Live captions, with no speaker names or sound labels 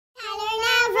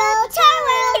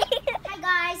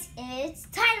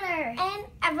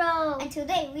Bro. And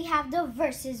today we have the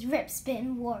versus Rip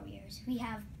Spin Warriors. We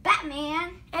have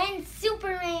Batman and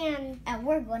Superman. And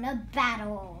we're gonna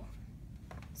battle.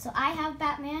 So I have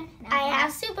Batman. And I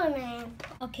have Superman.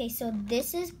 Okay, so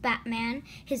this is Batman.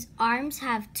 His arms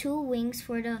have 2 wings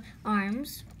for the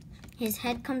arms. His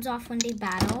head comes off when they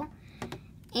battle.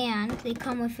 And they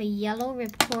come with a yellow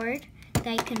ripcord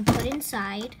that you can put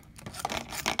inside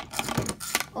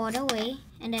all the way.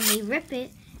 And then they rip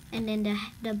it. And then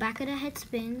the back of the head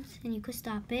spins and you can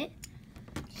stop it.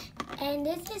 And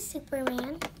this is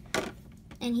Superman.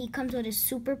 And he comes with a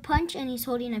super punch and he's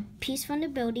holding a piece from the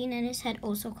building and his head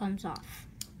also comes off.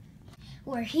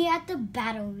 We're here at the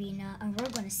battle arena and we're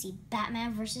going to see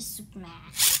Batman versus Superman.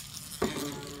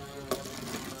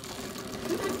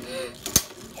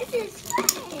 This is fun.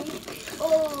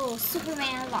 Oh,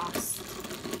 Superman lost.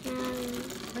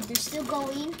 But they're still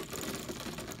going.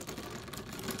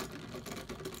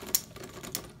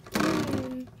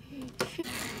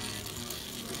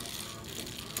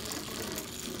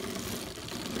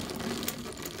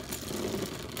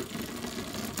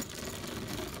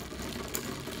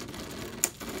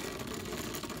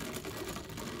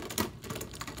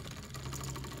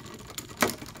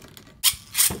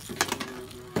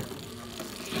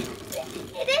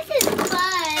 This is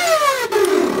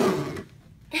fun.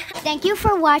 Thank you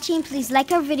for watching. Please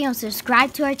like our video and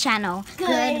subscribe to our channel.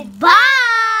 Goodbye. Goodbye.